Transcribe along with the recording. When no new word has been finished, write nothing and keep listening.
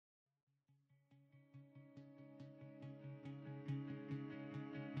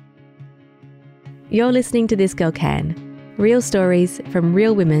You're listening to This Girl Can. Real stories from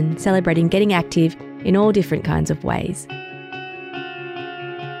real women celebrating getting active in all different kinds of ways.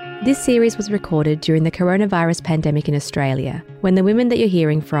 This series was recorded during the coronavirus pandemic in Australia, when the women that you're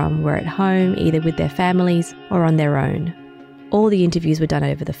hearing from were at home either with their families or on their own. All the interviews were done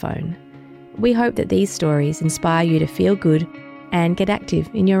over the phone. We hope that these stories inspire you to feel good and get active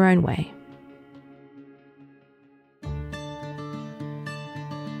in your own way.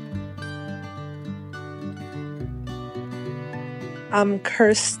 I'm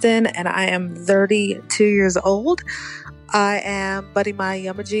Kirsten and I am 32 years old. I am Buddy Mai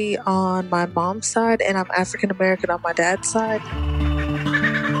Yamaji on my mom's side and I'm African American on my dad's side.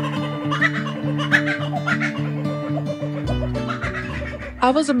 I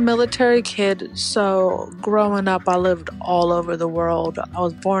was a military kid, so growing up I lived all over the world. I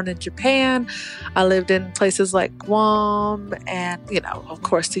was born in Japan. I lived in places like Guam and, of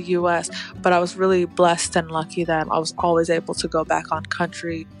course the US, but I was really blessed and lucky that I was always able to go back on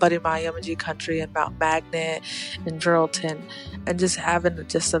country, Buddy Mai Yamaji country and Mount Magnet and Geraldton, and just having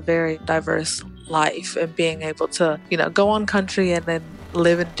a very diverse life and being able to, go on country and then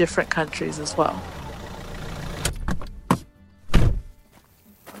live in different countries as well.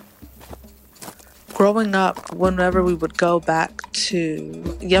 Growing up, whenever we would go back to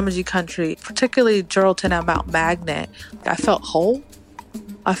Yamaji country, particularly Geraldton and Mount Magnet, I felt whole.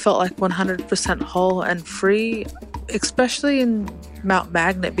 I felt like 100% whole and free, especially in Mount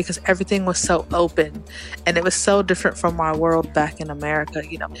Magnet because everything was so open and it was so different from our world back in America.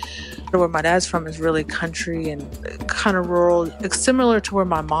 Where my dad's from is really country and kind of rural. It's similar to where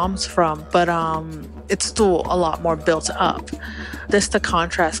my mom's from, but it's still a lot more built up. Just the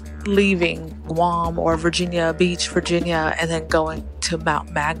contrast leaving Guam or Virginia Beach, Virginia, and then going to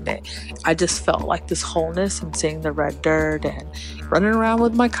Mount Magnet. I just felt like this wholeness and seeing the red dirt and running around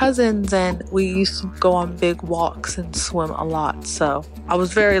with my cousins, and we used to go on big walks and swim a lot. So I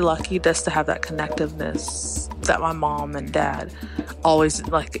was very lucky just to have that connectiveness that my mom and dad always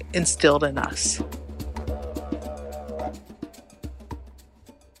instilled in us.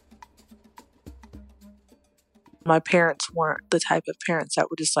 My parents weren't the type of parents that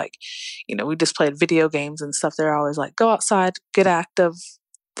were just we just played video games and stuff. They're always like, go outside, get active,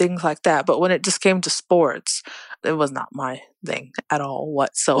 things like that. But when it just came to sports, it was not my thing at all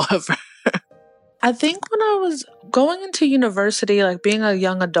whatsoever. I think when I was going into university, being a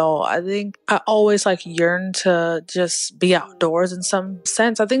young adult, I think I always yearned to just be outdoors in some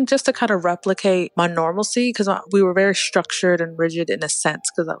sense. I think just to kind of replicate my normalcy, because we were very structured and rigid in a sense.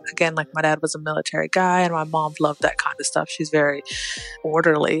 Because again, my dad was a military guy and my mom loved that kind of stuff. She's very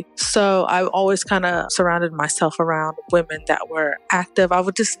orderly. So I always kind of surrounded myself around women that were active. I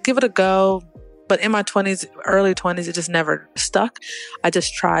would just give it a go. But in my 20s, early 20s, it just never stuck. I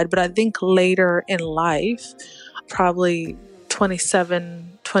just tried. But I think later in life, probably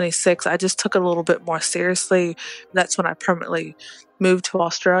 27, 26, I just took it a little bit more seriously. That's when I permanently moved to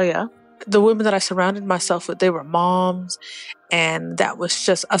Australia. The women that I surrounded myself with, they were moms. And that was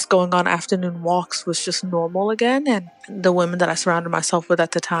just us going on afternoon walks was just normal again. And the women that I surrounded myself with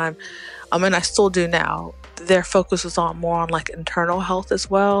at the time, and I still do now, their focus was more on internal health as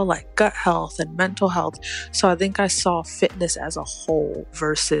well, gut health and mental health. So I think I saw fitness as a whole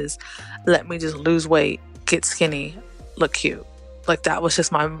versus let me just lose weight, get skinny, look cute. That was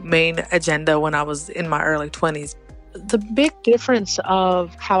just my main agenda when I was in my early 20s. The big difference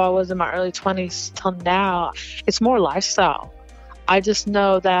of how I was in my early 20s till now, it's more lifestyle. I just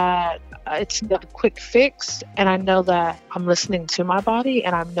know that it's not a quick fix, and I know that I'm listening to my body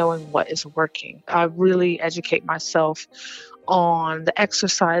and I'm knowing what is working. I really educate myself on the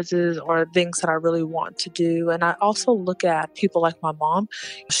exercises or things that I really want to do. And I also look at people like my mom.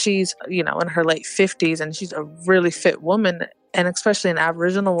 She's, in her late 50s and she's a really fit woman. And especially an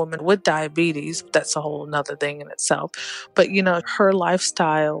Aboriginal woman with diabetes, that's a whole nother thing in itself. But, her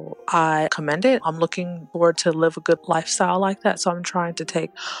lifestyle, I commend it. I'm looking forward to live a good lifestyle like that. So I'm trying to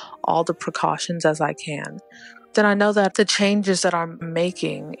take all the precautions as I can. Then I know that the changes that I'm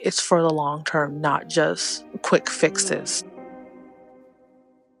making, it's for the long term, not just quick fixes.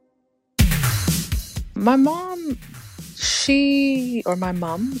 My mom, she would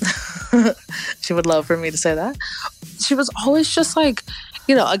love for me to say that. She was always just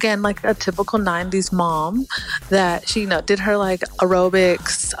again, a typical 90s mom that she, did her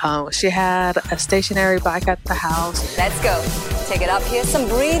aerobics. She had a stationary bike at the house. Let's go. Take it up here. Some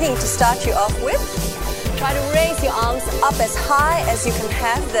breathing to start you off with. Try to raise your arms up as high as you can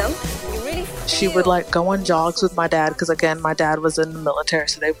have them. She would go on jogs with my dad because, again, my dad was in the military,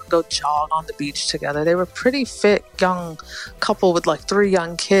 so they would go jog on the beach together. They were pretty fit young couple with 3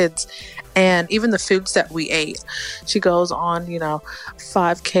 young kids. And even the foods that we ate. She goes on,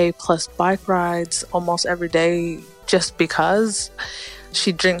 5K plus bike rides almost every day just because.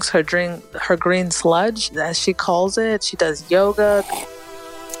 She drinks her green sludge, as she calls it. She does yoga.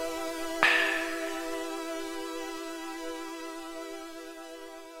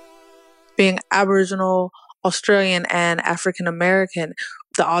 Being Aboriginal, Australian, and African American,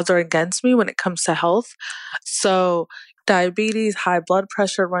 the odds are against me when it comes to health. So diabetes, high blood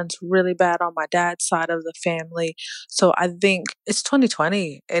pressure runs really bad on my dad's side of the family. So I think it's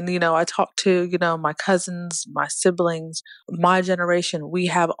 2020. And, I talk to, my cousins, my siblings, my generation. We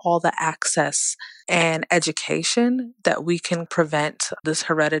have all the access and education that we can prevent this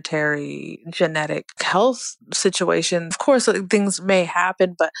hereditary genetic health situation. Of course, things may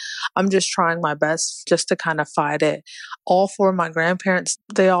happen, but I'm just trying my best just to kind of fight it. All four of my grandparents,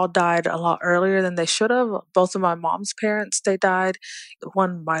 they all died a lot earlier than they should have. Both of my mom's parents, they died.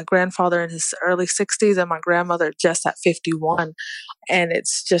 My grandfather in his early 60s and my grandmother just at 51. And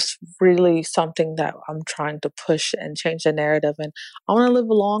it's just really something that I'm trying to push and change the narrative. And I want to live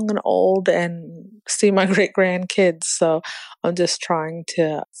long and old and see my great grandkids. So I'm just trying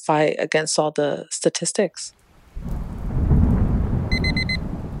to fight against all the statistics.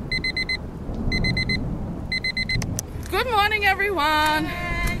 Good morning, everyone.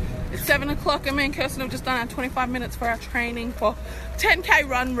 It's 7 o'clock and me and Kirsten have just done our 25 minutes for our training for 10K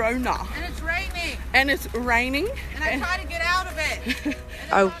Run Rona. And it's raining. And I try to get out of it.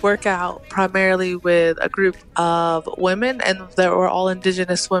 I work out primarily with a group of women, and we're all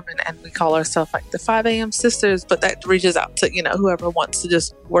Indigenous women, and we call ourselves like the 5 a.m. sisters, but that reaches out to, whoever wants to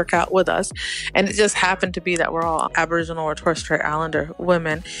just work out with us. And it just happened to be that we're all Aboriginal or Torres Strait Islander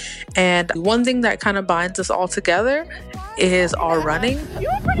women. And one thing that kind of binds us all together is our running. you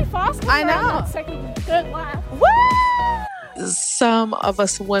were pretty fast. I know. Second, third lap. Woo! Some of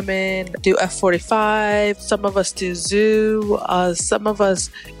us women do F45. Some of us do zoo. Some of us,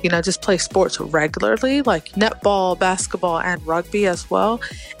 just play sports regularly, like netball, basketball, and rugby as well.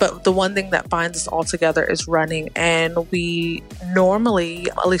 But the one thing that binds us all together is running. And we normally,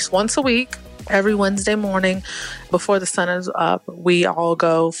 at least once a week, every Wednesday morning before the sun is up, we all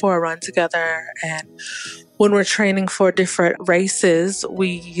go for a run together. And when we're training for different races, we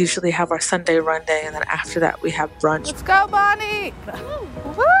usually have our Sunday run day, and then after that we have brunch. Let's go, Bonnie!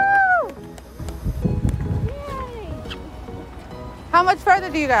 Woo! How much further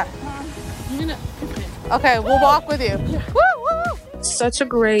do you got? Minute 15. Okay, we'll walk with you. Woo! Such a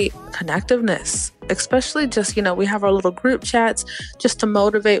great connectiveness, especially just, we have our little group chats just to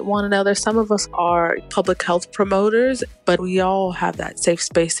motivate one another. Some of us are public health promoters, but we all have that safe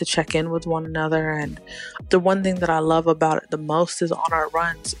space to check in with one another. And the one thing that I love about it the most is on our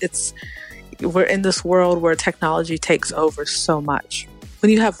runs, we're in this world where technology takes over so much.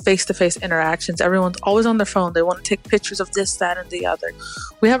 When you have face-to-face interactions, everyone's always on their phone. They want to take pictures of this, that, and the other.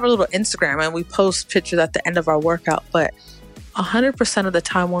 We have a little Instagram and we post pictures at the end of our workout, but 100% of the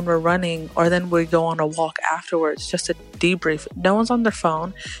time when we're running, or then we go on a walk afterwards just to debrief, no one's on their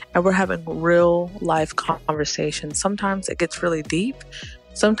phone and we're having real life conversations. Sometimes it gets really deep.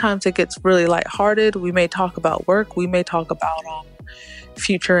 Sometimes it gets really lighthearted. We may talk about work. We may talk about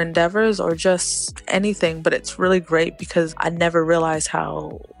future endeavors or just anything, but it's really great because I never realized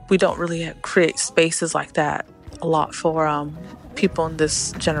how we don't really create spaces like that a lot for people in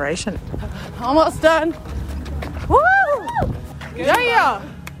this generation. Almost done. Woo! Yeah.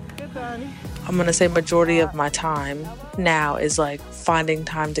 Good done. I'm going to say majority of my time now is like finding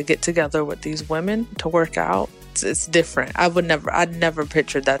time to get together with these women to work out. It's different. I'd never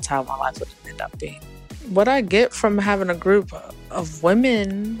pictured that's how my life would end up being. What I get from having a group of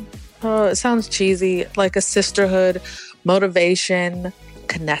women, it sounds cheesy, like a sisterhood, motivation,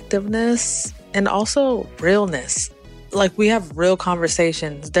 connectiveness, and also realness. Like, we have real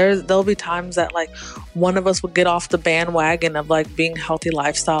conversations. There'll be times that like one of us will get off the bandwagon of like being healthy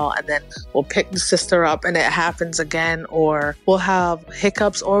lifestyle, and then we'll pick the sister up and it happens again, or we'll have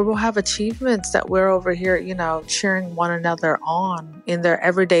hiccups, or we'll have achievements that we're over here, cheering one another on in their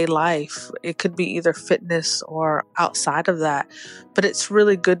everyday life. It could be either fitness or outside of that, but it's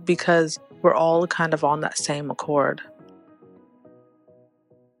really good because we're all kind of on that same accord.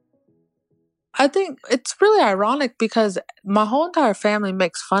 I think it's really ironic because my whole entire family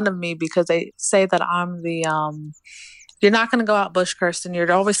makes fun of me because they say that I'm the, you're not going to go out bush, Kirsten.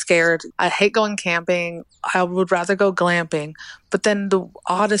 You're always scared. I hate going camping. I would rather go glamping. But then the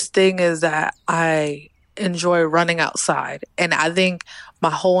oddest thing is that I enjoy running outside. And I think my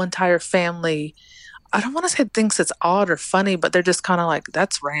whole entire family I don't want to say thinks it's odd or funny, but they're just kind of like,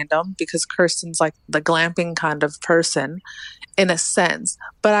 that's random because Kirsten's like the glamping kind of person in a sense.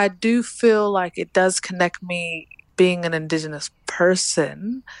 But I do feel like it does connect me being an Indigenous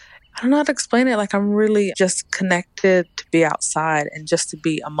person. I don't know how to explain it. Like, I'm really just connected to be outside and just to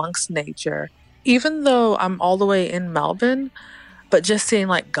be amongst nature. Even though I'm all the way in Melbourne, but just seeing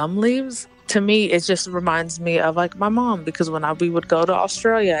like gum leaves, to me, it just reminds me of like my mom, because when we would go to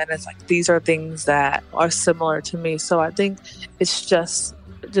Australia, and it's like, these are things that are similar to me. So I think it's just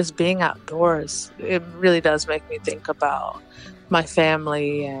being outdoors. It really does make me think about my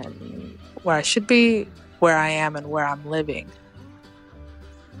family and where I should be, where I am, and where I'm living.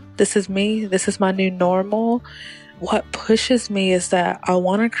 This is me. This is my new normal. What pushes me is that I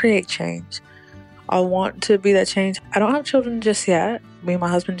want to create change. I want to be that change. I don't have children just yet. Me and my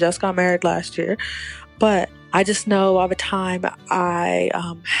husband just got married last year. But I just know by the time I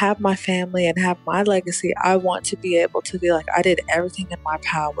have my family and have my legacy, I want to be able to be like, I did everything in my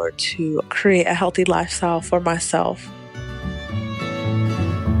power to create a healthy lifestyle for myself.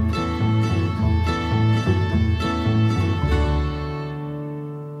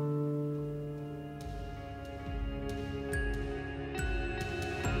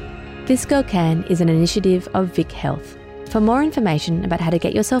 This Girl Can is an initiative of Vic Health. For more information about how to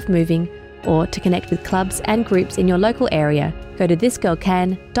get yourself moving or to connect with clubs and groups in your local area, go to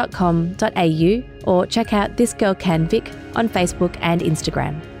thisgirlcan.com.au or check out This Girl Can Vic on Facebook and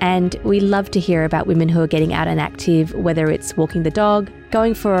Instagram. And we love to hear about women who are getting out and active, whether it's walking the dog,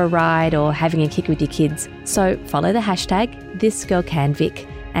 going for a ride, or having a kick with your kids. So follow the hashtag ThisGirlCanVic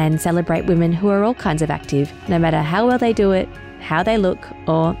and celebrate women who are all kinds of active, no matter how well they do it, how they look,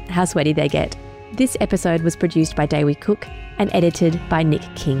 or how sweaty they get. This episode was produced by Dawie Cook and edited by Nick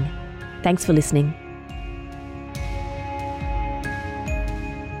King. Thanks for listening.